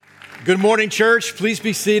Good morning, church. Please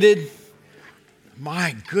be seated.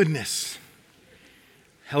 My goodness.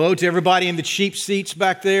 Hello to everybody in the cheap seats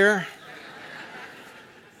back there.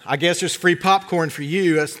 I guess there's free popcorn for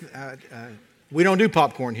you. We don't do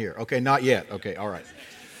popcorn here. Okay, not yet. Okay, all right.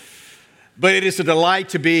 But it is a delight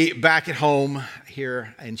to be back at home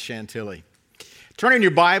here in Chantilly. Turning your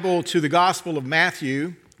Bible to the Gospel of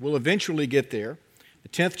Matthew. We'll eventually get there, the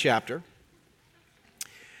 10th chapter.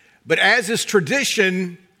 But as is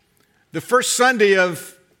tradition, the first Sunday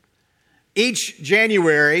of each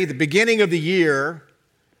January, the beginning of the year,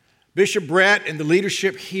 Bishop Brett and the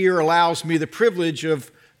leadership here allows me the privilege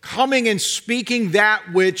of coming and speaking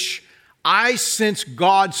that which I sense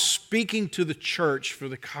God speaking to the church for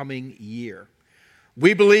the coming year.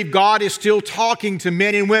 We believe God is still talking to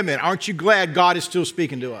men and women. Aren't you glad God is still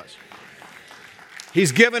speaking to us?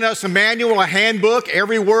 He's given us a manual, a handbook.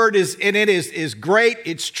 Every word in it is great.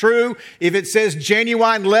 It's true. If it says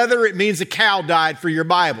genuine leather, it means a cow died for your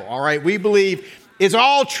Bible. All right. We believe it's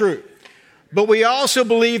all true. But we also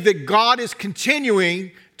believe that God is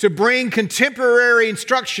continuing to bring contemporary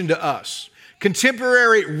instruction to us,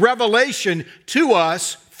 contemporary revelation to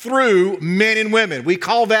us through men and women. We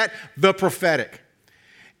call that the prophetic.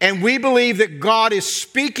 And we believe that God is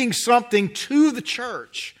speaking something to the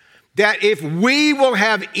church that if we will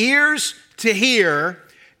have ears to hear,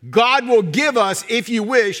 God will give us, if you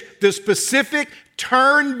wish, the specific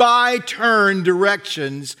turn-by-turn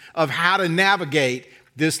directions of how to navigate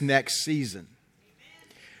this next season.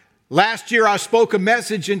 Last year, I spoke a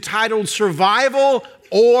message entitled Survival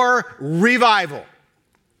or Revival.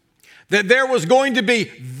 That there was going to be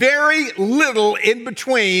very little in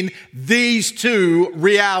between these two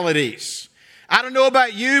realities. I don't know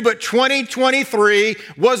about you, but 2023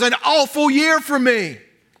 was an awful year for me.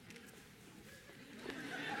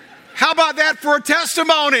 How about that for a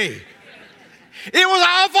testimony? It was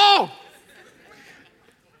awful.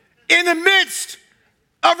 In the midst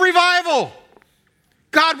of revival,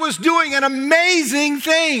 God was doing an amazing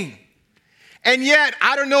thing. And yet,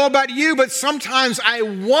 I don't know about you, but sometimes I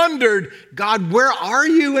wondered, God, where are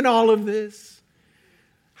you in all of this?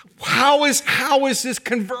 How is this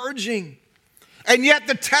converging? And yet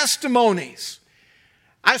the testimonies.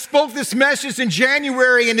 I spoke this message in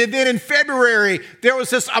January, and then in February, there was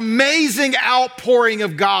this amazing outpouring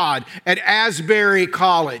of God at Asbury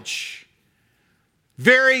College.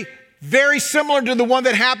 Very, very similar to the one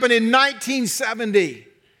that happened in 1970.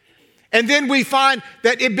 And then we find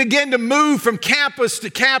that it began to move from campus to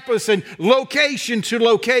campus and location to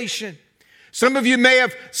location. Some of you may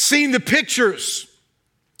have seen the pictures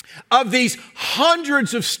of these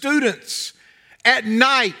hundreds of students at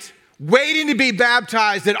night, waiting to be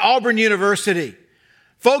baptized at Auburn University.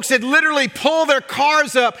 Folks had literally pulled their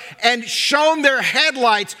cars up and shone their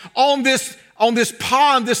headlights on this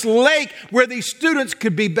pond, this lake, where these students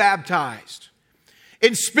could be baptized.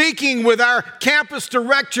 In speaking with our campus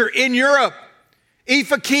director in Europe,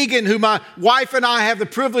 Aoife Keegan, who my wife and I have the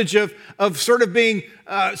privilege of sort of being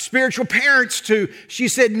spiritual parents to, she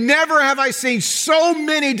said, never have I seen so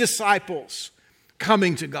many disciples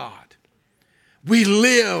coming to God. We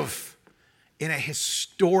live in a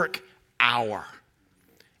historic hour,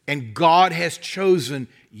 and God has chosen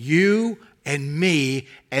you and me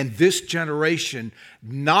and this generation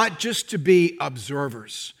not just to be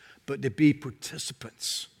observers, but to be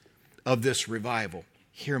participants of this revival.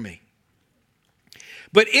 Hear me.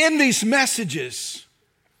 But in these messages,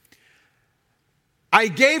 I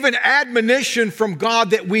gave an admonition from God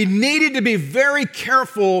that we needed to be very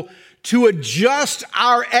careful to adjust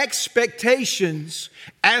our expectations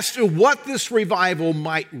as to what this revival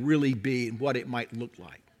might really be and what it might look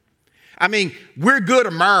like. I mean, we're good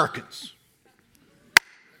Americans.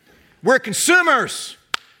 We're consumers.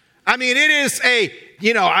 I mean, it is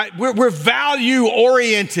we're value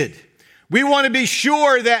oriented. We want to be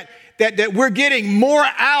sure that we're getting more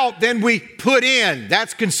out than we put in.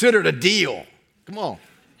 That's considered a deal. Come on.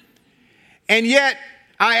 And yet,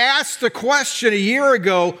 I asked the question a year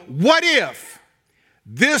ago, what if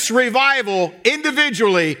this revival,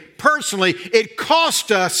 individually, personally, it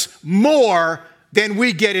cost us more than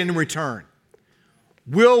we get in return?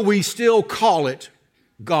 Will we still call it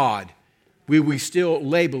God? Will we still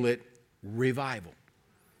label it revival?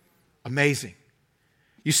 Amazing.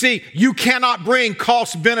 You see, you cannot bring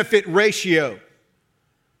cost-benefit ratio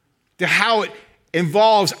to how it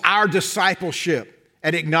involves our discipleship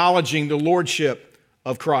and acknowledging the lordship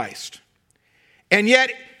of Christ. And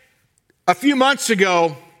yet, a few months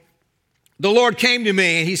ago, the Lord came to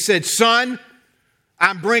me and He said, son,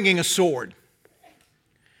 I'm bringing a sword.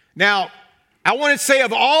 Now, I want to say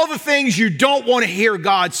of all the things you don't want to hear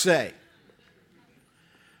God say,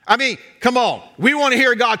 I mean, come on. We want to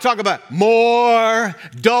hear God talk about more,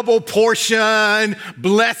 double portion,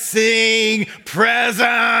 blessing,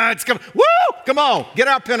 presents. Come on. Get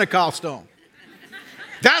our Pentecost on.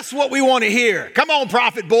 That's what we want to hear. Come on,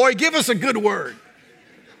 prophet boy. Give us a good word.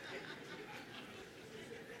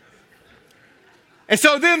 And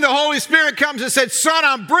so then the Holy Spirit comes and said, son,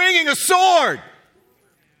 I'm bringing a sword.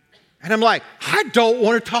 And I'm like, I don't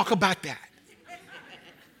want to talk about that.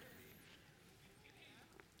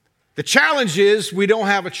 The challenge is we don't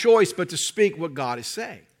have a choice but to speak what God is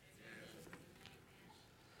saying.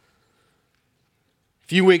 A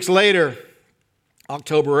few weeks later,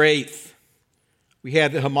 October 8th, we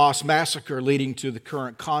had the Hamas massacre leading to the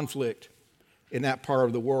current conflict in that part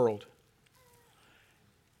of the world.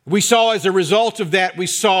 We saw as a result of that, we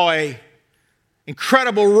saw an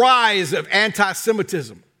incredible rise of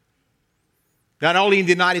anti-Semitism, not only in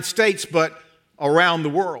the United States, but around the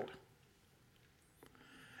world.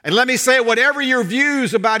 And let me say, whatever your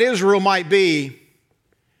views about Israel might be,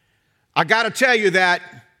 I got to tell you that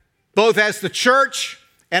both as the church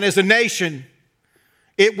and as a nation,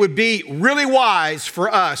 it would be really wise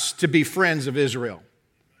for us to be friends of Israel.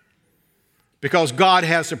 Because God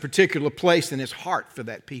has a particular place in his heart for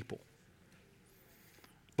that people.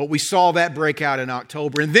 But we saw that break out in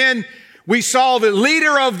October. And then we saw the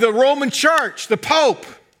leader of the Roman Church, the Pope.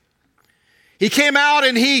 He came out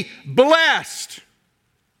and he blessed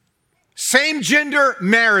same-gender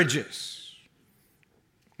marriages.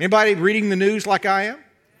 Anybody reading the news like I am?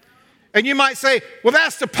 And you might say, well,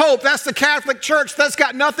 that's the Pope, that's the Catholic Church, that's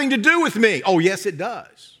got nothing to do with me. Oh, yes, it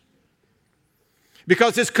does.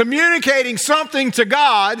 Because it's communicating something to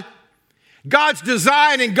God, God's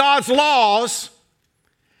design and God's laws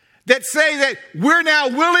that say that we're now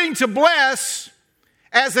willing to bless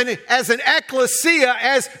as an ecclesia,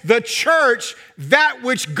 as the church, that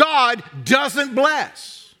which God doesn't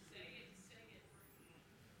bless.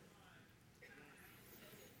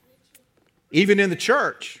 Even in the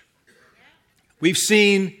church, we've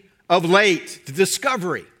seen of late the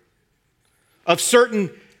discovery of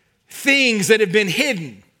certain things that have been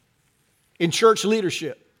hidden in church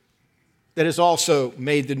leadership that has also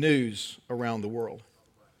made the news around the world.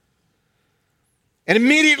 And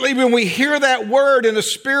immediately when we hear that word in a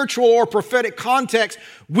spiritual or prophetic context,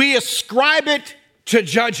 we ascribe it to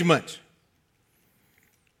judgment.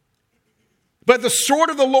 But the sword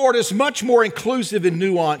of the Lord is much more inclusive and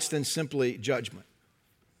nuanced than simply judgment.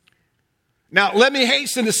 Now, let me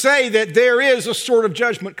hasten to say that there is a sword of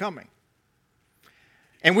judgment coming.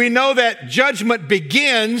 And we know that judgment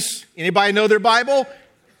begins, anybody know their Bible?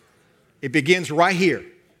 It begins right here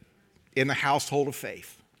in the household of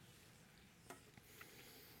faith.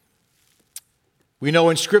 We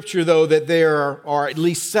know in Scripture, though, that there are at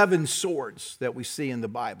least 7 swords that we see in the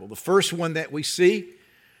Bible. The first one that we see,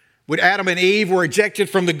 when Adam and Eve were ejected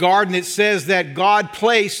from the garden, it says that God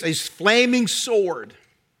placed a flaming sword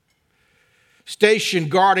stationed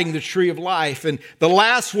guarding the tree of life. And the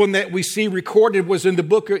last one that we see recorded is in the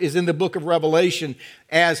book of Revelation,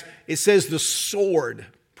 as it says the sword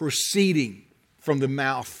proceeding from the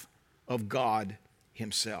mouth of God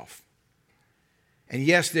himself. And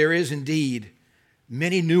yes, there is indeed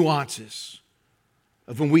many nuances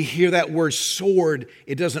of when we hear that word sword,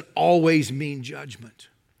 it doesn't always mean judgment.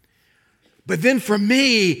 But then for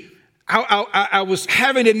me, I was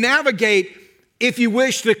having to navigate, if you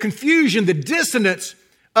wish, the confusion, the dissonance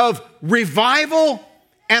of revival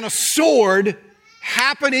and a sword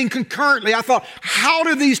happening concurrently. I thought, how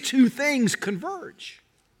do these two things converge?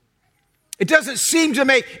 It doesn't seem to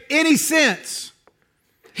make any sense.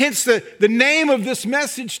 Hence, the name of this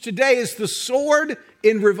message today is the sword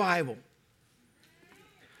in revival.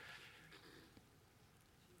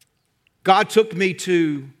 God took me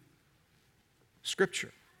to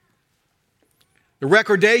Scripture. The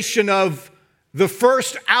recordation of the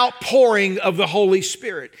first outpouring of the Holy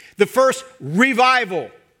Spirit. The first revival,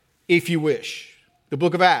 if you wish. The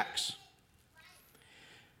book of Acts.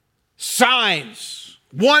 Signs,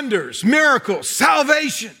 wonders, miracles,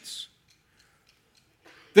 salvations.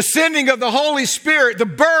 The sending of the Holy Spirit, the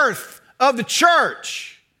birth of the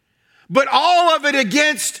church. But all of it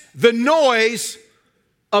against the noise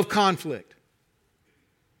of conflict.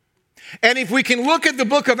 And if we can look at the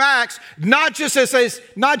book of Acts, not just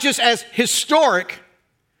as historic,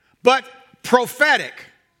 but prophetic,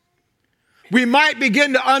 we might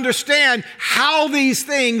begin to understand how these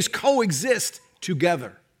things coexist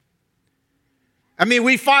together. I mean,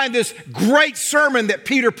 we find this great sermon that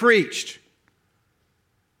Peter preached.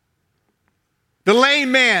 The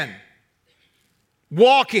lame man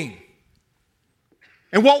walking.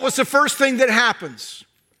 And what was the first thing that happens?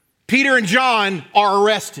 Peter and John are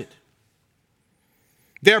arrested.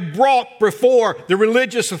 They're brought before the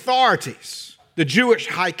religious authorities, the Jewish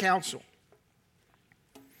high council.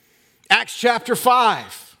 Acts chapter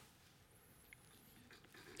 5.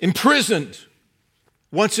 Imprisoned,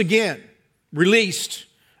 once again, released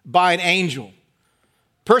by an angel.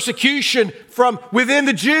 Persecution from within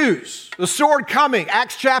the Jews, the sword coming,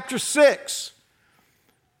 Acts chapter 6.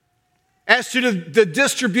 As to the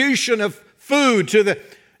distribution of food to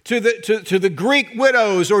the Greek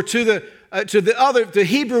widows or to the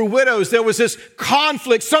Hebrew widows, there was this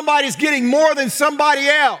conflict. Somebody's getting more than somebody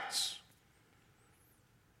else.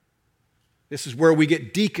 This is where we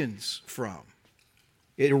get deacons from.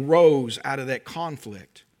 It arose out of that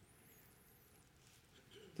conflict.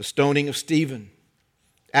 The stoning of Stephen.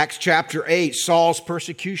 Acts chapter 8, Saul's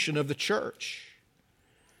persecution of the church.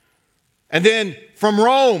 And then from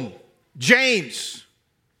Rome, James,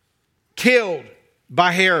 killed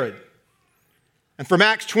by Herod. And from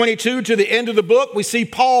Acts 22 to the end of the book, we see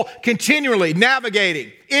Paul continually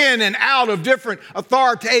navigating in and out of different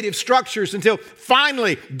authoritative structures until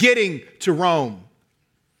finally getting to Rome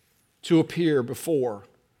to appear before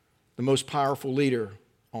the most powerful leader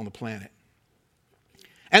on the planet.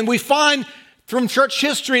 And we find from church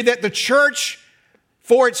history that the church,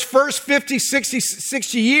 for its first 50,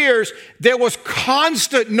 60 years, there was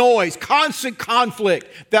constant noise, constant conflict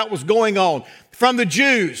that was going on from the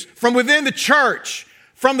Jews, from within the church,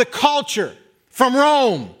 from the culture, from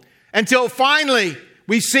Rome, until finally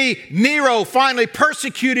we see Nero finally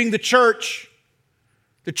persecuting the church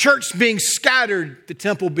being scattered, the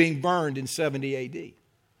temple being burned in 70 AD.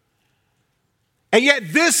 And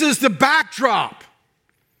yet this is the backdrop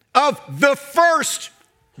of the first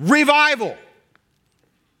revival.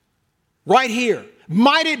 Right here.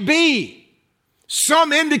 Might it be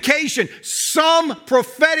some indication, some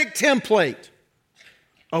prophetic template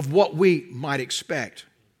of what we might expect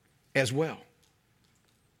as well?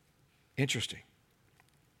 Interesting.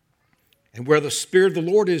 And where the Spirit of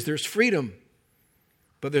the Lord is, there's freedom.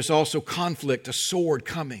 But there's also conflict, a sword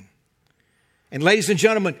coming. And ladies and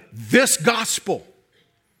gentlemen, this gospel,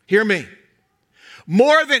 hear me,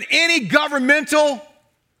 more than any governmental,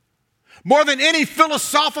 more than any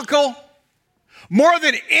philosophical, more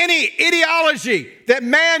than any ideology that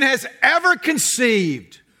man has ever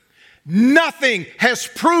conceived, nothing has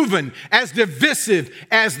proven as divisive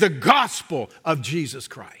as the gospel of Jesus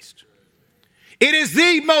Christ. It is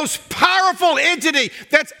the most powerful entity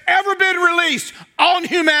that's ever been released on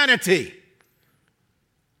humanity.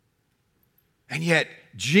 And yet,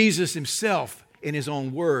 Jesus himself, in his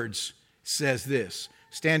own words, says this.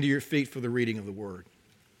 Stand to your feet for the reading of the word.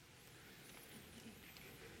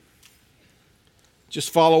 Just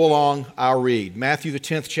follow along, I'll read. Matthew the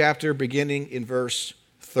 10th chapter, beginning in verse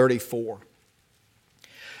 34.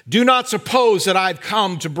 Do not suppose that I've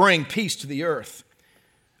come to bring peace to the earth.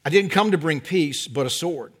 I didn't come to bring peace, but a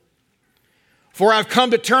sword. For I've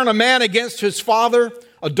come to turn a man against his father,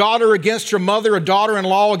 a daughter against her mother, a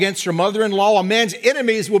daughter-in-law against her mother-in-law. A man's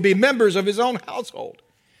enemies will be members of his own household.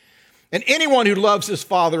 And anyone who loves his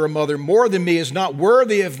father or mother more than me is not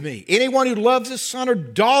worthy of me. Anyone who loves his son or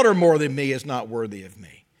daughter more than me is not worthy of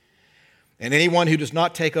me. And anyone who does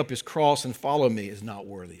not take up his cross and follow me is not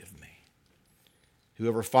worthy of me.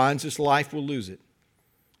 Whoever finds his life will lose it,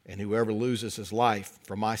 and whoever loses his life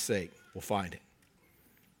for my sake will find it.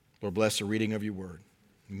 Lord, bless the reading of your word.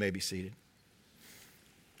 You may be seated.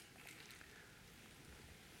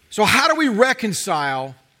 So how do we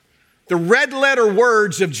reconcile the red letter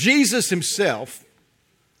words of Jesus himself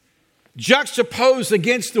juxtaposed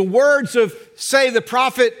against the words of, say, the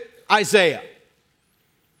prophet Isaiah?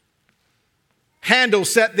 Handel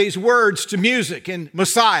set these words to music in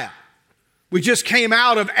Messiah. We just came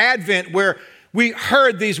out of Advent where we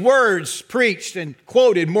heard these words preached and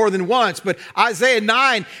quoted more than once. But Isaiah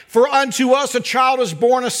 9, for unto us a child is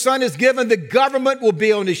born, a son is given, the government will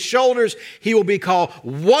be on his shoulders. He will be called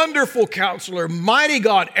Wonderful Counselor, Mighty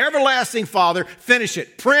God, Everlasting Father. Finish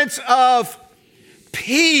it. Prince of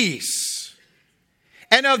Peace.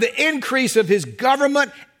 And of the increase of his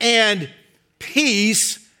government and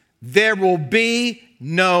peace, there will be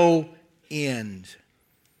no end.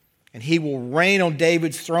 And he will reign on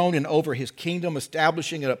David's throne and over his kingdom,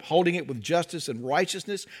 establishing and upholding it with justice and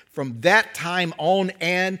righteousness from that time on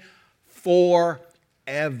and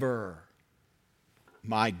forever.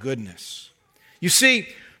 My goodness. You see,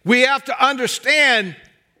 we have to understand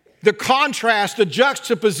the contrast, the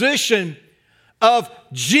juxtaposition of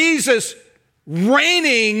Jesus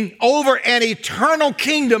reigning over an eternal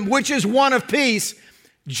kingdom, which is one of peace,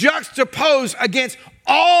 juxtaposed against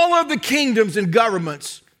all of the kingdoms and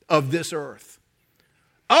governments of this earth.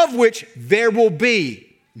 of which there will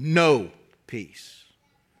be no peace.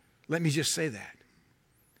 Let me just say that.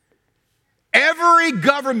 Every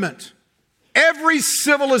government, every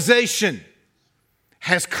civilization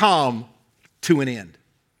has come to an end.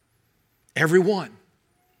 Every one.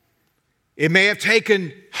 It may have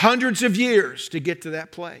taken hundreds of years to get to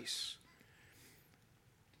that place.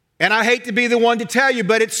 And I hate to be the one to tell you,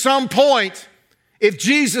 but at some point, if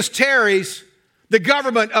Jesus tarries, the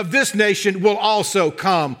government of this nation will also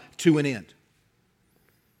come to an end.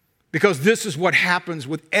 Because this is what happens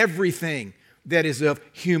with everything that is of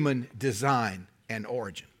human design and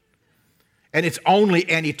origin. And it's only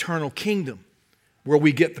an eternal kingdom where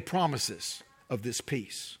we get the promises of this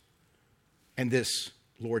peace and this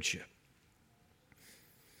lordship.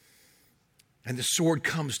 And the sword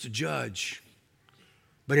comes to judge,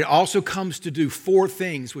 but it also comes to do four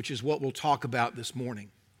things, which is what we'll talk about this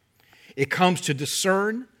morning. It comes to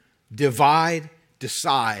discern, divide,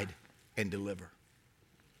 decide, and deliver.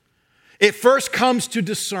 It first comes to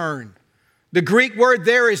discern. The Greek word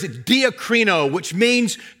there is diakrino, which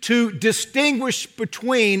means to distinguish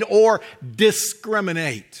between or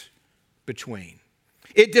discriminate between.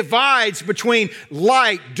 It divides between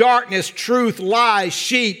light, darkness, truth, lies,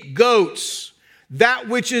 sheep, goats, that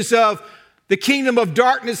which is of the kingdom of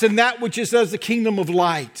darkness and that which is of the kingdom of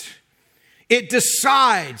light. It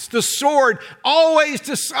decides, the sword always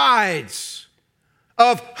decides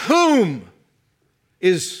of whom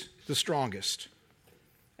is the strongest.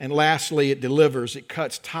 And lastly, it delivers, it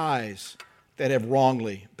cuts ties that have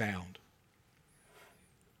wrongly bound.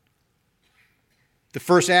 The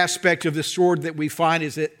first aspect of the sword that we find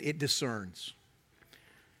is that it discerns.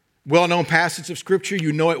 Well-known passage of Scripture,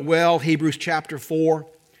 you know it well, Hebrews chapter 4.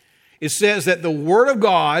 It says that the Word of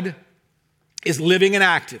God is living and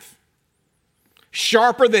active.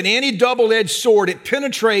 Sharper than any double-edged sword, it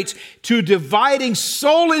penetrates to dividing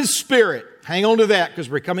soul and spirit. Hang on to that because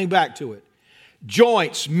we're coming back to it.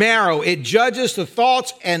 Joints, marrow, it judges the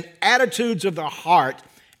thoughts and attitudes of the heart,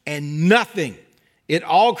 and nothing in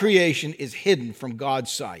all creation is hidden from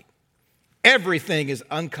God's sight. Everything is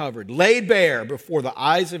uncovered, laid bare before the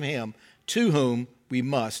eyes of Him to whom we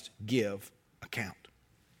must give account.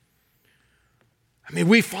 I mean,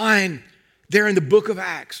 we find there in the book of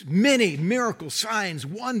Acts many miracles, signs,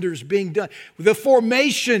 wonders being done. The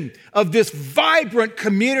formation of this vibrant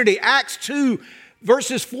community, Acts 2,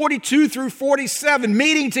 verses 42 through 47,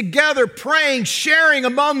 meeting together, praying, sharing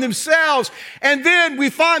among themselves. And then we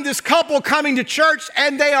find this couple coming to church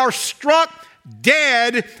and they are struck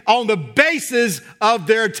dead on the basis of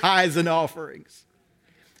their tithes and offerings.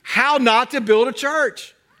 How not to build a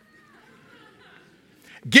church?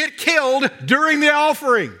 Get killed during the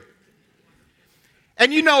offering.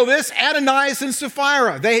 And you know this, Ananias and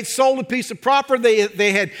Sapphira, they had sold a piece of property.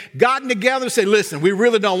 They had gotten together and said, listen, we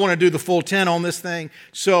really don't want to do the full 10 on this thing.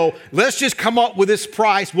 So let's just come up with this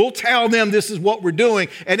price. We'll tell them this is what we're doing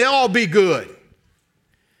and it'll all be good.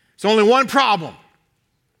 It's only one problem.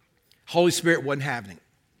 Holy Spirit wasn't happening.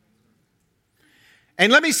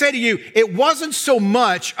 And let me say to you, it wasn't so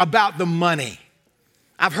much about the money.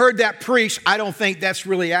 I've heard that preached. I don't think that's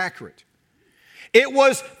really accurate. It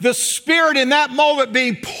was the Spirit in that moment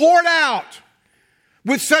being poured out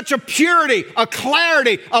with such a purity, a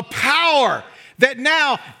clarity, a power that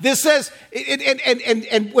now this says,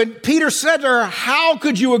 and when Peter said to her, how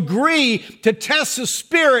could you agree to test the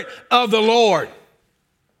Spirit of the Lord?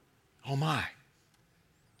 Oh my.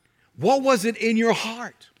 What was it in your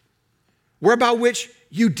heart whereby which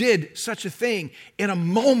you did such a thing in a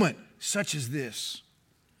moment such as this?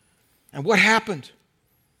 And what happened?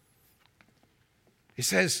 It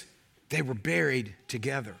says they were buried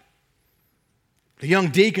together. The young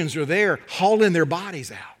deacons are there hauling their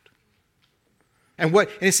bodies out. And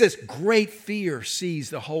it says great fear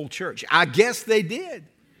seized the whole church. I guess they did.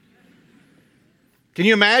 Can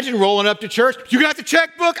you imagine rolling up to church? You got the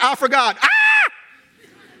checkbook? I forgot. Ah!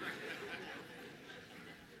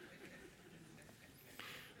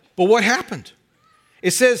 But what happened?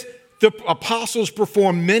 It says the apostles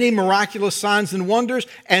performed many miraculous signs and wonders.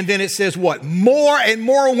 And then it says what? More and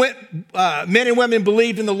more men and women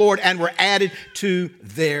believed in the Lord and were added to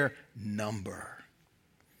their number.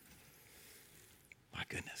 My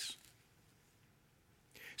goodness.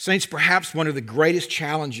 Saints, perhaps one of the greatest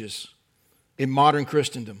challenges in modern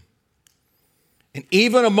Christendom, and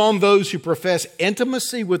even among those who profess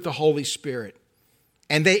intimacy with the Holy Spirit,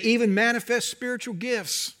 and they even manifest spiritual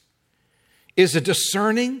gifts, is a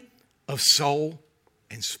discerning of soul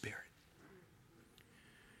and spirit.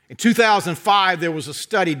 In 2005, there was a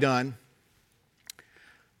study done,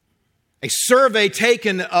 a survey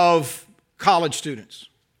taken of college students.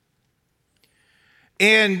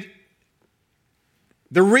 And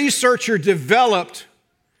the researcher developed,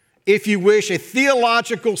 if you wish, a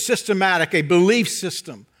theological systematic, a belief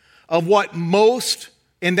system of what most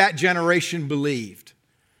in that generation believed,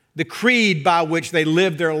 the creed by which they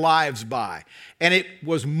lived their lives by. And it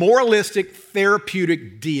was moralistic,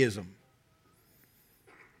 therapeutic deism.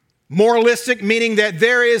 Moralistic meaning that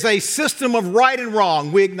there is a system of right and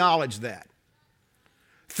wrong. We acknowledge that.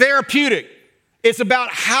 Therapeutic, it's about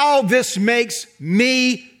how this makes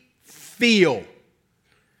me feel.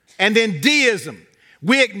 And then deism,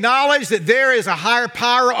 we acknowledge that there is a higher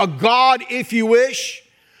power, a God, if you wish,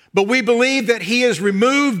 but we believe that he is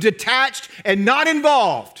removed, detached, and not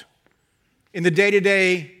involved in the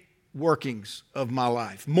day-to-day workings of my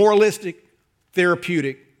life. Moralistic,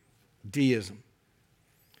 therapeutic deism.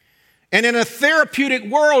 And in a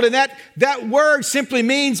therapeutic world, and that word simply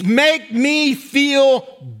means make me feel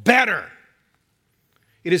better.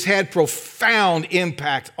 It has had profound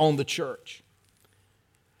impact on the church.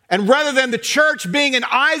 And rather than the church being an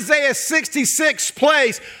Isaiah 66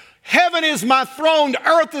 place, heaven is my throne,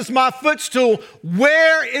 earth is my footstool,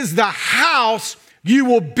 where is the house you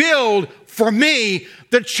will build for me?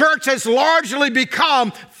 The church has largely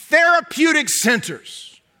become therapeutic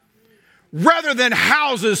centers rather than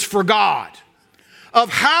houses for God. Of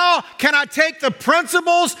how can I take the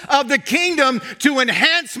principles of the kingdom to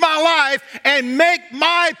enhance my life and make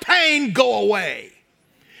my pain go away?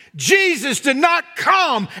 Jesus did not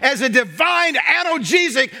come as a divine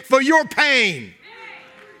analgesic for your pain.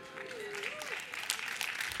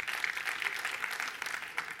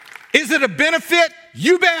 Is it a benefit?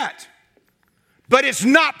 You bet. But it's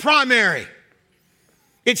not primary.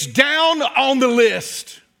 It's down on the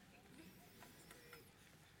list.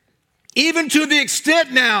 Even to the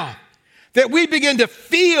extent now that we begin to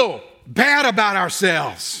feel bad about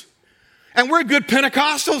ourselves. And we're good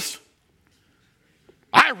Pentecostals.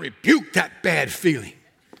 I rebuke that bad feeling.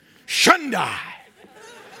 Shundai.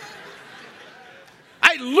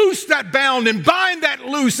 I loose that bound and bind that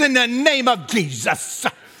loose in the name of Jesus.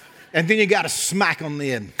 And then you got to smack on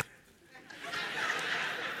the end.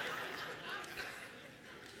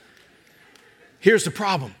 Here's the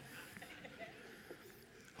problem.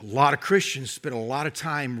 A lot of Christians spend a lot of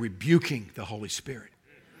time rebuking the Holy Spirit.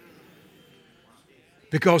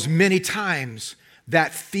 Because many times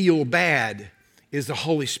that feel bad is the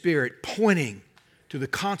Holy Spirit pointing to the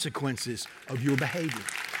consequences of your behavior.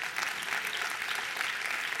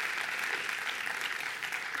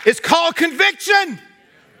 It's called conviction.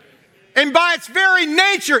 And by its very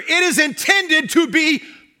nature, it is intended to be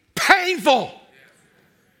painful.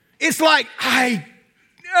 It's like, I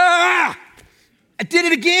did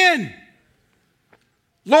it again.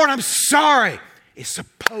 Lord, I'm sorry. It's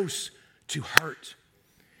supposed to hurt.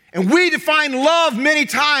 And we define love many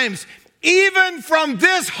times, even from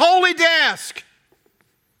this holy desk,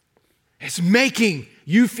 as making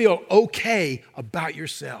you feel okay about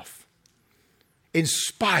yourself in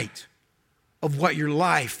spite of what your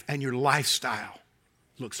life and your lifestyle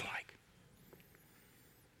looks like.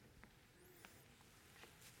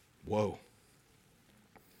 Whoa.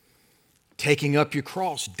 Taking up your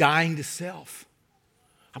cross, dying to self.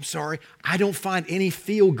 I'm sorry, I don't find any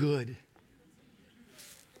feel good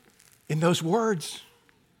in those words.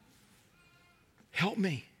 Help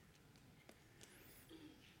me.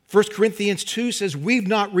 1 Corinthians 2 says, we've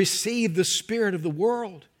not received the spirit of the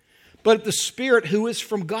world, but the Spirit who is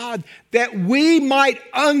from God, that we might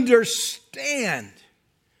understand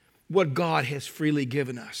what God has freely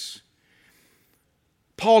given us.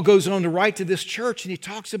 Paul goes on to write to this church and he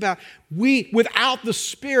talks about without the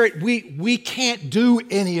Spirit, we can't do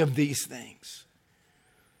any of these things.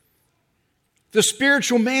 The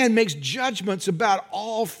spiritual man makes judgments about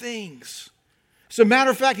all things. As a matter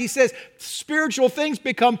of fact, he says spiritual things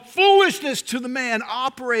become foolishness to the man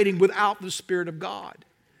operating without the Spirit of God.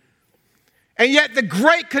 And yet the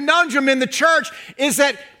great conundrum in the church is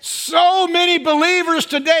that so many believers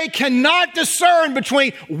today cannot discern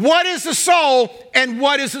between what is the soul and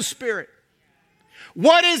what is the spirit.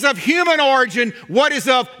 What is of human origin, what is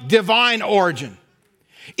of divine origin.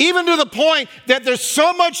 Even to the point that there's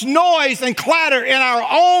so much noise and clatter in our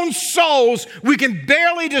own souls, we can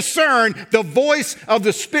barely discern the voice of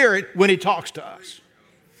the Spirit when He talks to us.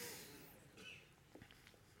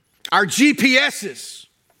 Our GPSs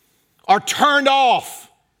are turned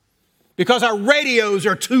off because our radios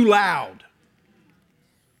are too loud.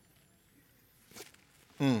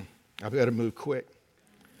 I've got to move quick.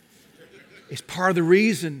 It's part of the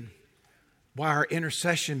reason why our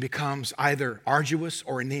intercession becomes either arduous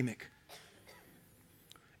or anemic.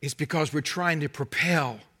 It's because we're trying to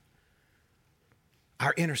propel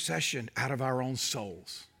our intercession out of our own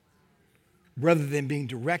souls rather than being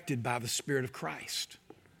directed by the Spirit of Christ.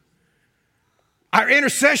 Our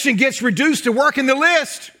intercession gets reduced to working the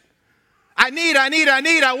list. I need,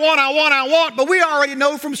 I want. But we already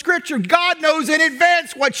know from Scripture, God knows in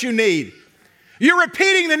advance what you need. You're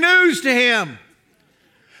repeating the news to Him.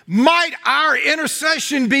 Might our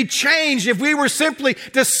intercession be changed if we were simply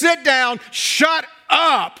to sit down, shut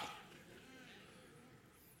up,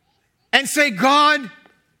 and say, God,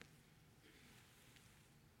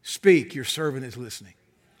 speak, your servant is listening.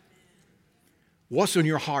 What's on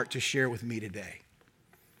your heart to share with me today?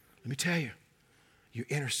 Let me tell you, your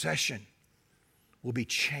intercession will be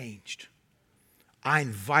changed. I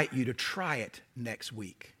invite you to try it next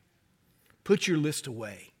week. Put your list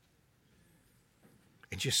away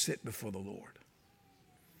and just sit before the Lord.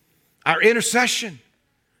 Our intercession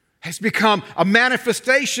has become a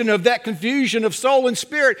manifestation of that confusion of soul and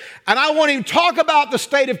spirit. And I won't even talk about the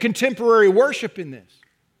state of contemporary worship in this,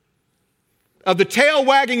 of the tail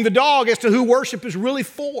wagging the dog as to who worship is really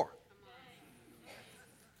for.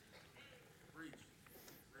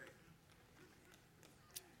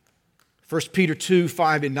 1 Peter 2,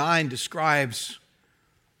 5 and 9 describes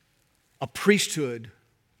a priesthood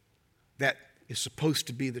that is supposed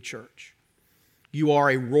to be the church. You are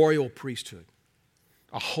a royal priesthood,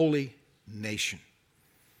 a holy nation.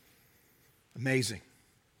 Amazing.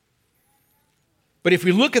 But if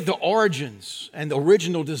we look at the origins and the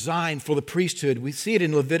original design for the priesthood, we see it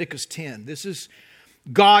in Leviticus 10. This is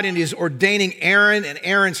God in His ordaining Aaron and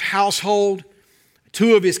Aaron's household.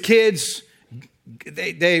 Two of his kids,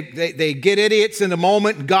 they get idiots in the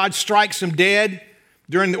moment, and God strikes them dead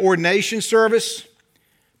during the ordination service.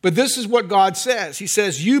 But this is what God says. He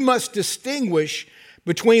says, you must distinguish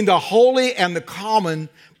between the holy and the common,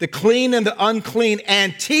 the clean and the unclean,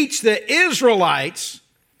 and teach the Israelites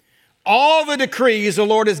all the decrees the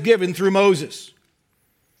Lord has given through Moses.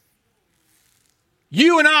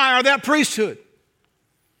 You and I are that priesthood.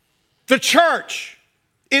 The church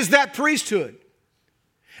is that priesthood.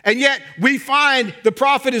 And yet we find the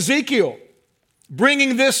prophet Ezekiel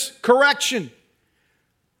bringing this correction.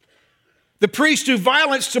 The priests do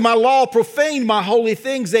violence to my law, profane my holy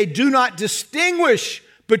things. They do not distinguish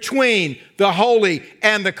between the holy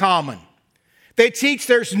and the common. They teach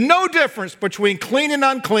there's no difference between clean and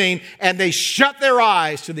unclean, and they shut their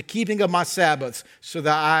eyes to the keeping of my Sabbaths so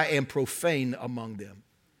that I am profane among them.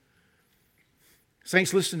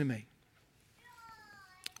 Saints, listen to me.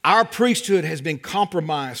 Our priesthood has been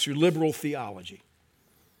compromised through liberal theology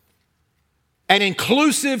and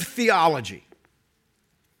inclusive theology.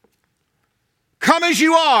 Come as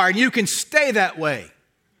you are, and you can stay that way.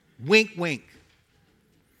 Wink, wink.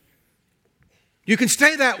 You can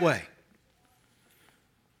stay that way.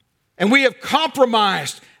 And we have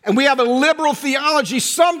compromised, and we have a liberal theology,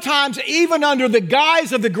 sometimes even under the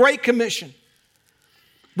guise of the Great Commission.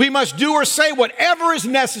 We must do or say whatever is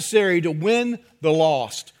necessary to win the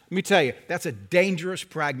lost. Let me tell you, that's a dangerous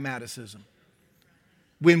pragmaticism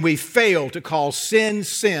when we fail to call sin,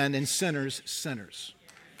 sin, and sinners, sinners.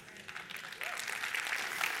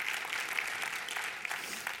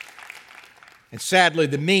 And sadly,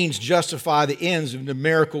 the means justify the ends of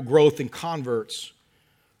numerical growth in converts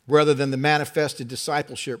rather than the manifested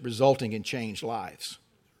discipleship resulting in changed lives.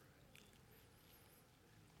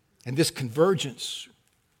 And this convergence,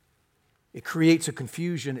 it creates a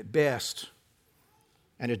confusion at best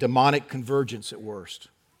and a demonic convergence at worst.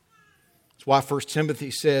 That's why 1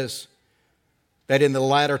 Timothy says that in the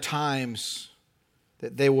latter times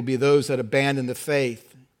that there will be those that abandon the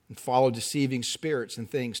faith and follow deceiving spirits and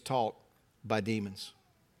things taught by demons.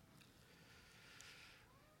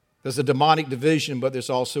 There's a demonic division, but there's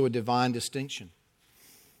also a divine distinction.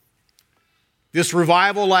 This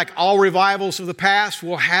revival, like all revivals of the past,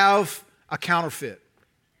 will have a counterfeit.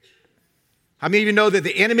 How many of you know that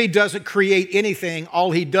the enemy doesn't create anything?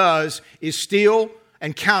 All he does is steal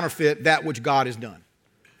and counterfeit that which God has done.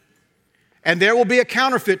 And there will be a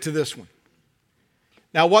counterfeit to this one.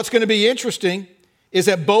 Now, what's going to be interesting is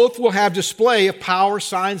that both will have display of power,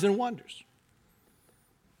 signs, and wonders.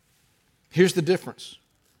 Here's the difference.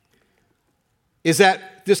 Is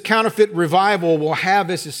that this counterfeit revival will have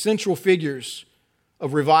as essential figures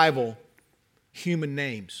of revival human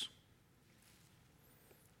names.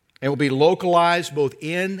 And will be localized both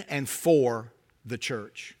in and for the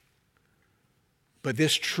church. But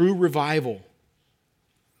this true revival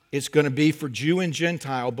is going to be for Jew and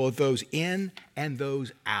Gentile, both those in and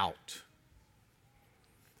those out.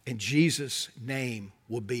 And Jesus' name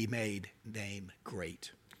will be made name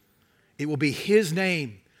great. It will be His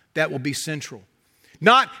name that will be central.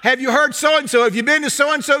 Not, have you heard so-and-so? Have you been to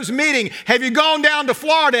so-and-so's meeting? Have you gone down to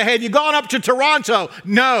Florida? Have you gone up to Toronto?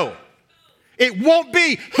 No. It won't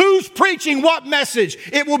be who's preaching what message.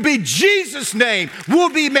 It will be Jesus' name will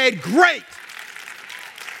be made great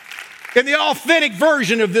in the authentic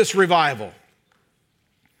version of this revival.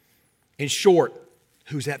 In short,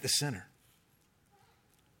 who's at the center?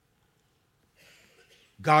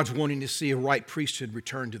 God's wanting to see a right priesthood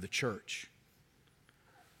return to the church.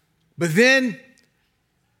 But then,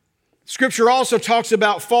 Scripture also talks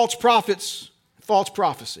about false prophets, false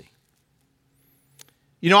prophecy.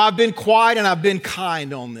 You know, I've been quiet and I've been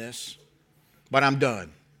kind on this, but I'm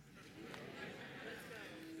done.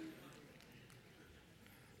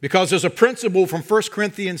 Because there's a principle from 1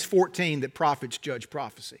 Corinthians 14 that prophets judge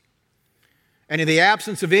prophecy. And in the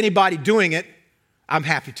absence of anybody doing it, I'm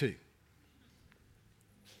happy to.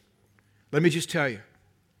 Let me just tell you,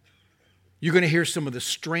 you're going to hear some of the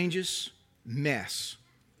strangest mess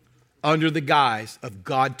under the guise of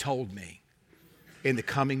God told me in the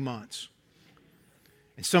coming months.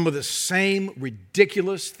 And some of the same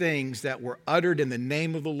ridiculous things that were uttered in the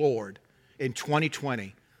name of the Lord in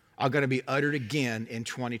 2020 are going to be uttered again in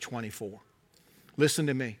 2024. Listen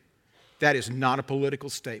to me. That is not a political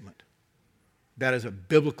statement. That is a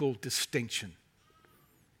biblical distinction.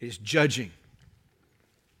 It is judging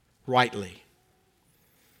rightly.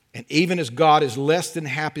 And even as God is less than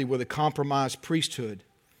happy with a compromised priesthood,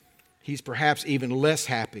 He's perhaps even less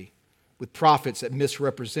happy with prophets that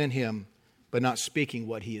misrepresent Him but not speaking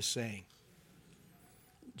what He is saying.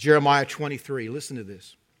 Jeremiah 23, listen to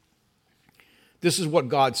this. This is what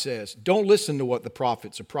God says. Don't listen to what the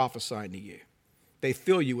prophets are prophesying to you. They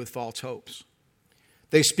fill you with false hopes.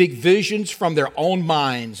 They speak visions from their own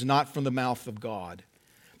minds, not from the mouth of God.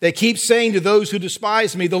 They keep saying to those who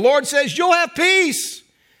despise me, the Lord says, you'll have peace.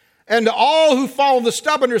 And to all who follow the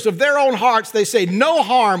stubbornness of their own hearts, they say, no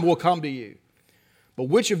harm will come to you. But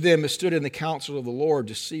which of them has stood in the counsel of the Lord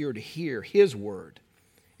to see or to hear His word?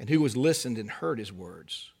 And who has listened and heard His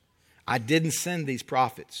words? I didn't send these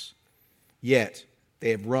prophets, yet they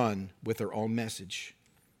have run with their own message.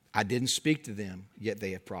 I didn't speak to them, yet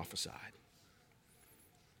they have prophesied.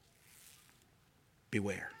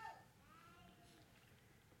 Beware.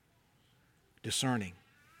 Discerning.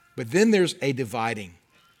 But then there's a dividing.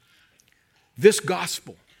 This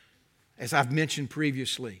gospel, as I've mentioned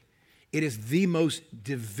previously, it is the most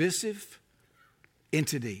divisive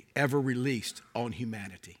entity ever released on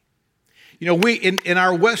humanity. You know, we in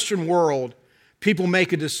our Western world, people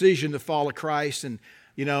make a decision to follow Christ, and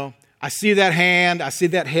you know, I see that hand, I see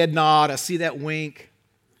that head nod, I see that wink.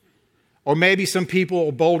 Or maybe some people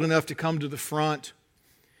are bold enough to come to the front.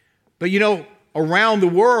 But you know, around the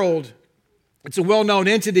world, it's a well-known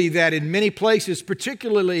entity that in many places,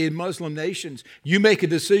 particularly in Muslim nations, you make a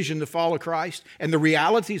decision to follow Christ, and the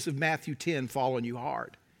realities of Matthew 10 fall on you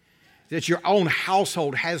hard. That your own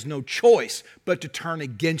household has no choice but to turn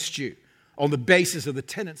against you on the basis of the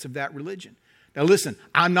tenets of that religion. Now listen,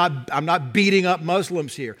 I'm not beating up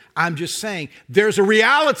Muslims here. I'm just saying there's a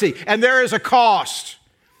reality and there is a cost.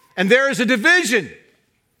 And there is a division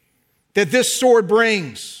that this sword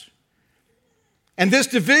brings. And this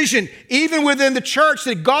division, even within the church,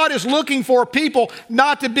 that God is looking for people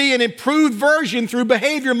not to be an improved version through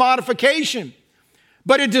behavior modification,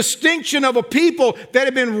 but a distinction of a people that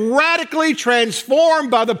have been radically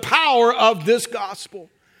transformed by the power of this gospel.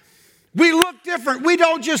 We look different. We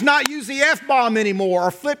don't just not use the F-bomb anymore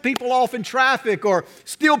or flip people off in traffic or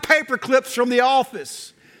steal paper clips from the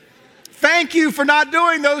office. Thank you for not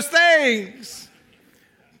doing those things.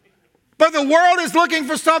 But the world is looking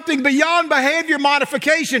for something beyond behavior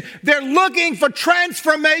modification. They're looking for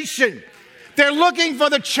transformation. They're looking for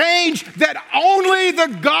the change that only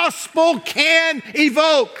the gospel can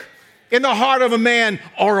evoke in the heart of a man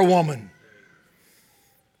or a woman.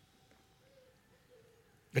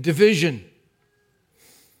 A division.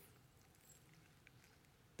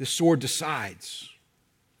 The sword decides.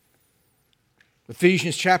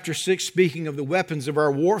 Ephesians chapter 6, speaking of the weapons of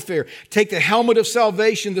our warfare, take the helmet of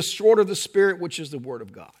salvation, the sword of the Spirit, which is the Word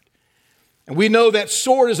of God. And we know that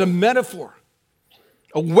sword is a metaphor,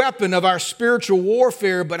 a weapon of our spiritual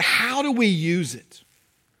warfare, but how do we use it?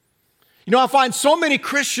 You know, I find so many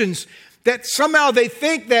Christians that somehow they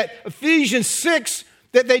think that Ephesians 6,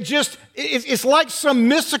 that they just, it's like some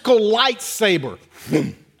mystical lightsaber.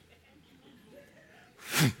 Vroom.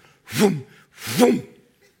 Vroom, vroom, vroom.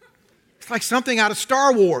 It's like something out of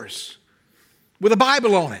Star Wars with a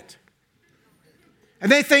Bible on it.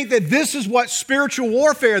 And they think that this is what spiritual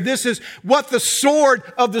warfare, this is what the sword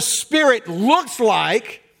of the Spirit looks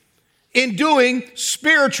like in doing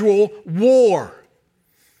spiritual war.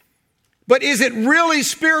 But is it really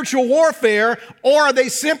spiritual warfare, or are they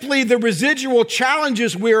simply the residual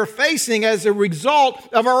challenges we are facing as a result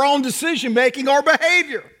of our own decision making or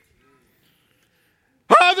behavior?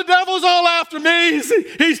 Oh, the devil's all after me.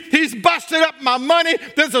 He's busted up my money.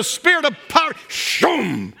 There's a spirit of poverty.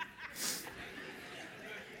 Shoom.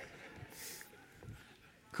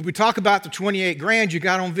 Could we talk about the 28 grand you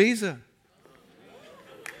got on Visa?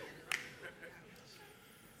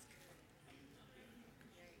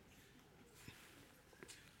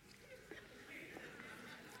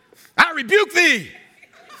 I rebuke thee.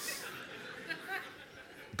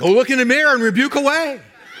 Go look in the mirror and rebuke away.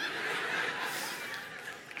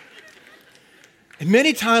 And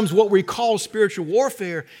many times what we call spiritual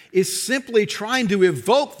warfare is simply trying to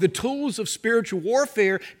evoke the tools of spiritual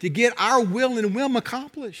warfare to get our will and whim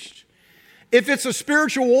accomplished. If it's a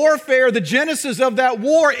spiritual warfare, the genesis of that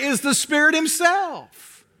war is the Spirit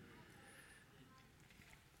himself.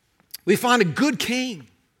 We find a good king,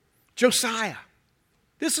 Josiah.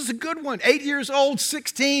 This is a good one. 8 years old,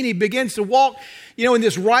 16, he begins to walk, in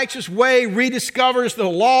this righteous way, rediscovers the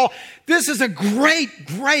law. This is a great,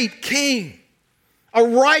 great king. A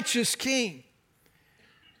righteous king.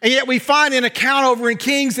 And yet we find an account over in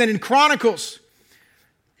Kings and in Chronicles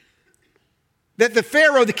that the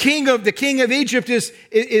Pharaoh, the king of Egypt,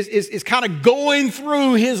 is kind of going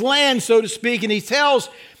through his land, so to speak, and he tells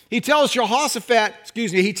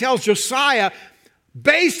Josiah,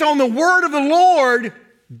 based on the word of the Lord,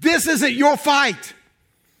 this isn't your fight.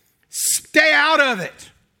 Stay out of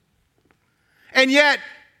it. And yet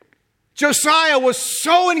Josiah was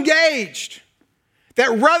so engaged that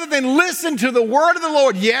rather than listen to the word of the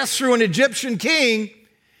Lord, yes, through an Egyptian king,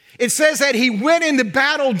 it says that he went into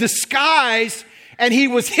battle disguised and he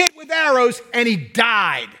was hit with arrows and he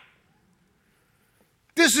died.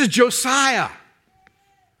 This is Josiah.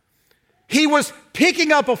 He was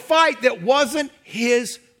picking up a fight that wasn't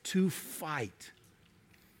his to fight.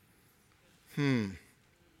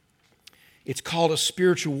 It's called a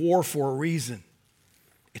spiritual war for a reason.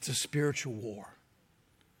 It's a spiritual war.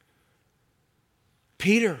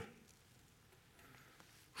 Peter,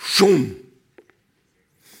 shoom,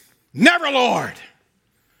 never, Lord.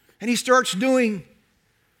 And he starts doing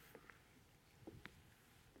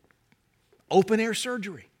open air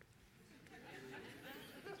surgery,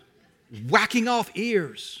 whacking off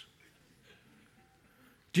ears.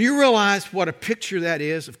 Do you realize what a picture that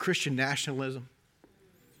is of Christian nationalism?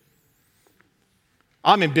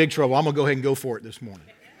 I'm in big trouble. I'm going to go ahead and go for it this morning.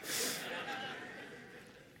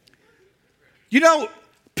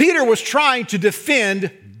 Peter was trying to defend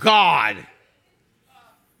God.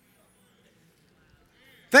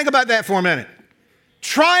 Think about that for a minute.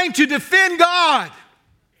 Trying to defend God.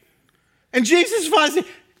 And Jesus finally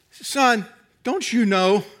said, son, don't you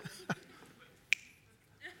know?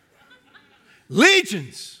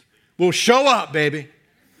 Legions will show up, baby.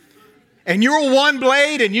 And you're one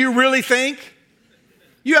blade and you really think?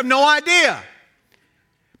 You have no idea.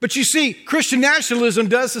 But you see, Christian nationalism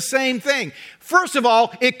does the same thing. First of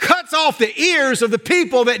all, it cuts off the ears of the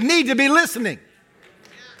people that need to be listening,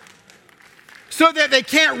 so that they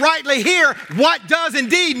can't rightly hear what does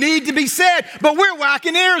indeed need to be said. But we're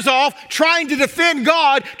whacking ears off, trying to defend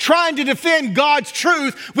God, trying to defend God's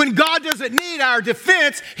truth, when God doesn't need our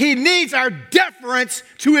defense. He needs our deference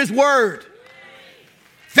to His Word.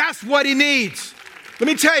 That's what He needs. Let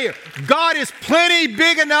me tell you, God is plenty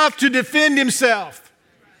big enough to defend Himself.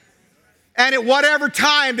 And at whatever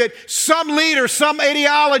time that some leader, some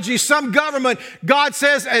ideology, some government, God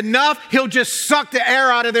says enough, He'll just suck the air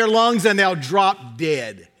out of their lungs and they'll drop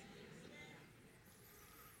dead.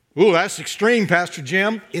 Ooh, that's extreme, Pastor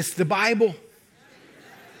Jim. It's the Bible.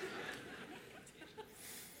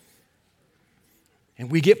 And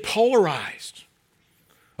we get polarized.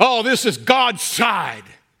 Oh, this is God's side.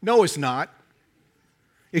 No, it's not.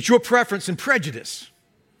 It's your preference and prejudice.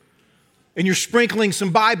 And you're sprinkling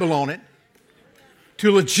some Bible on it to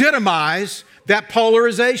legitimize that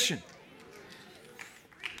polarization.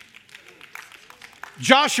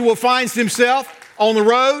 Joshua finds himself on the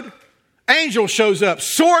road. Angel shows up,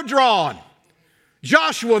 sword drawn.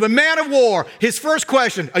 Joshua, the man of war, his first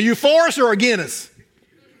question, are you for us or against us?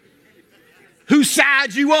 Whose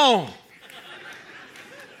side you on?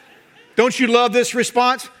 Don't you love this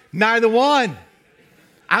response? Neither one.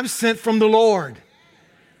 I'm sent from the Lord.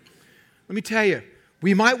 Let me tell you,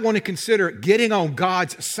 we might want to consider getting on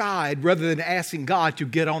God's side rather than asking God to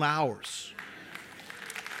get on ours.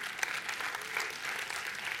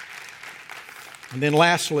 And then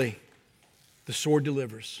lastly, the sword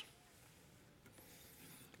delivers.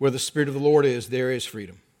 Where the Spirit of the Lord is, there is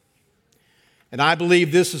freedom. And I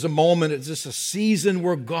believe this is a moment, it's just a season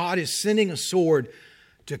where God is sending a sword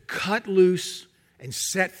to cut loose and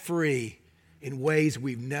set free in ways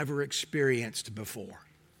we've never experienced before.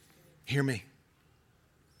 Hear me.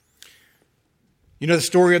 You know the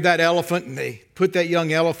story of that elephant, and they put that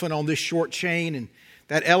young elephant on this short chain, and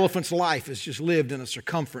that elephant's life has just lived in a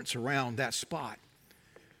circumference around that spot.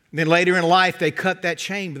 And then later in life, they cut that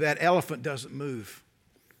chain, but that elephant doesn't move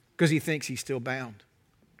because he thinks he's still bound.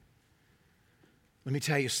 Let me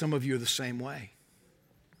tell you, some of you are the same way.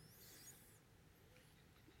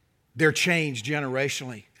 They're changed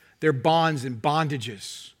generationally. They're bonds and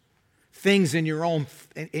bondages. Things in your own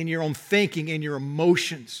thinking, in your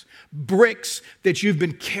emotions. Bricks that you've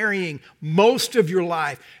been carrying most of your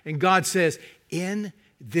life. And God says, in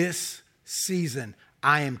this season,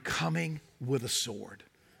 I am coming with a sword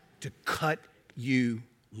to cut you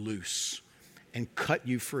loose and cut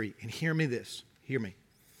you free. And hear me this. Hear me.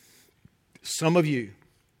 Some of you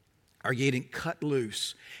are getting cut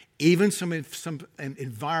loose. Even some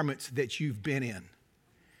environments that you've been in.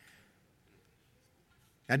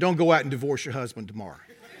 Now, don't go out and divorce your husband tomorrow.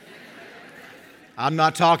 I'm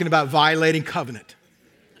not talking about violating covenant.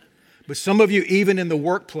 But some of you, even in the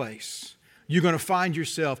workplace, you're going to find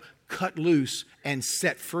yourself cut loose and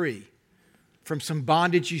set free from some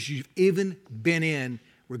bondages you've even been in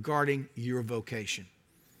regarding your vocation.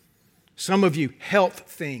 Some of you, health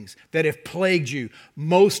things that have plagued you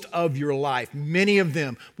most of your life, many of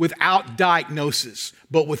them without diagnosis,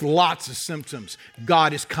 but with lots of symptoms.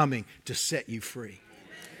 God is coming to set you free.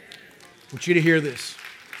 I want you to hear this.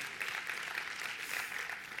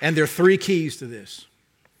 And there are 3 keys to this.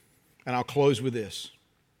 And I'll close with this.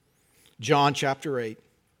 John chapter 8.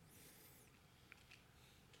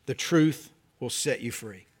 The truth will set you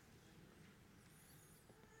free.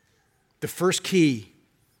 The first key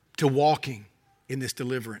to walking in this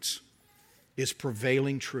deliverance is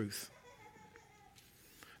prevailing truth.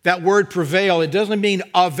 That word prevail, it doesn't mean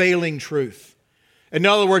availing truth. In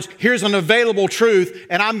other words, here's an available truth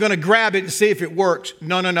and I'm going to grab it and see if it works.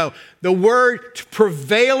 No. The word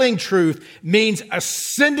prevailing truth means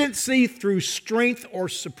ascendancy through strength or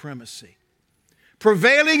supremacy.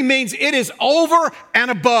 Prevailing means it is over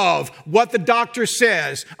and above what the doctor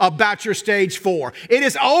says about your stage 4. It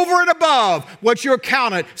is over and above what your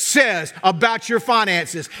accountant says about your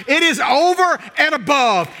finances. It is over and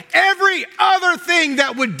above every other thing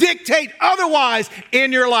that would dictate otherwise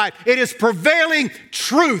in your life. It is prevailing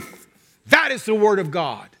truth. That is the Word of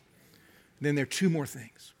God. And then there are 2 more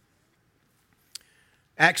things.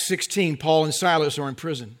 Acts 16, Paul and Silas are in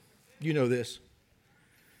prison. You know this.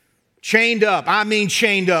 Chained up. I mean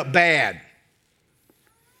chained up bad.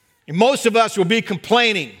 And most of us will be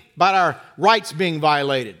complaining about our rights being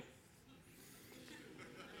violated.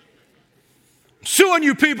 I'm suing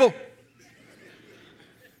you people.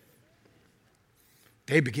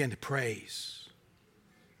 They begin to praise.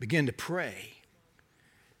 Begin to pray.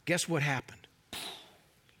 Guess what happened?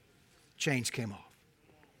 Chains came off.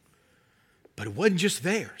 But it wasn't just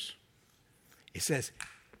theirs. It says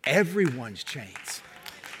everyone's chains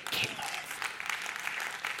came off.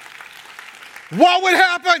 What would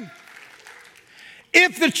happen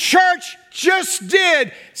if the church just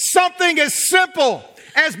did something as simple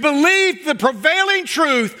as believe the prevailing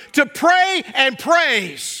truth to pray and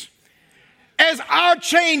praise? As our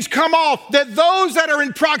chains come off, that those that are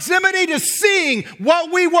in proximity to seeing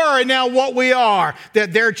what we were and now what we are,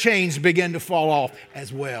 that their chains begin to fall off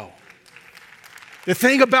as well. The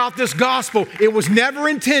thing about this gospel, it was never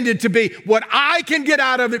intended to be what I can get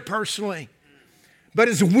out of it personally. But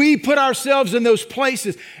as we put ourselves in those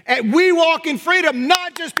places, and we walk in freedom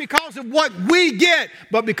not just because of what we get,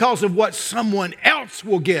 but because of what someone else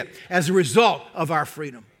will get as a result of our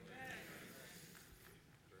freedom.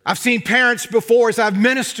 I've seen parents before as I've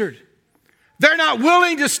ministered. They're not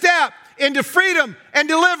willing to step into freedom and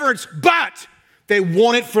deliverance, but they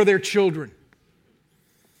want it for their children.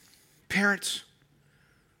 Parents,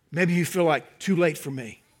 maybe you feel like too late for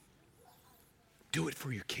me. Do it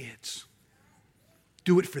for your kids.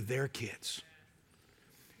 Do it for their kids.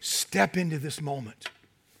 Step into this moment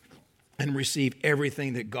and receive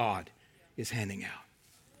everything that God is handing out.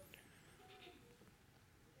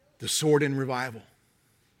 The sword in revival.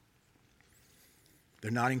 They're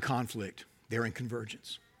not in conflict. They're in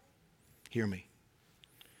convergence. Hear me.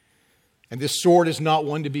 And this sword is not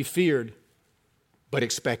one to be feared, but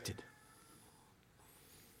expected.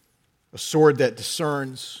 A sword that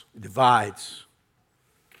discerns, divides,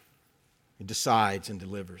 and decides and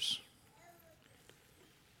delivers.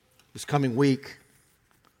 This coming week,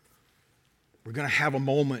 we're going to have a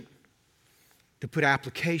moment to put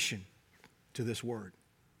application to this word.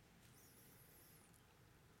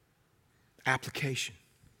 application.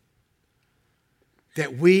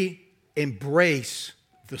 That we embrace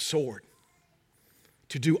the sword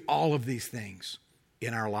to do all of these things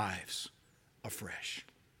in our lives afresh.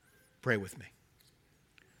 Pray with me.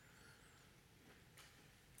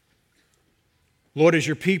 Lord, as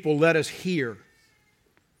your people, let us hear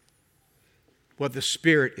what the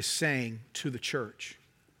Spirit is saying to the church.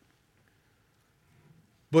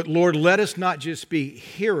 But Lord, let us not just be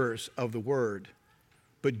hearers of the word,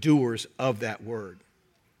 but doers of that word.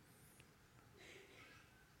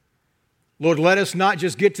 Lord, let us not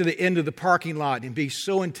just get to the end of the parking lot and be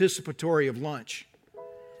so anticipatory of lunch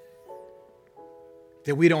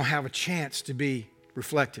that we don't have a chance to be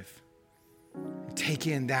reflective and take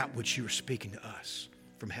in that which you are speaking to us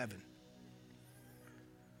from heaven.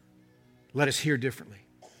 Let us hear differently.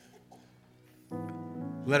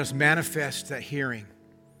 Let us manifest that hearing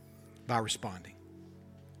by responding.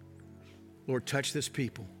 Lord, touch this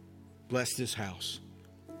people. Bless this house.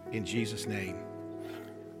 In Jesus' name,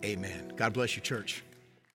 amen. God bless you, church.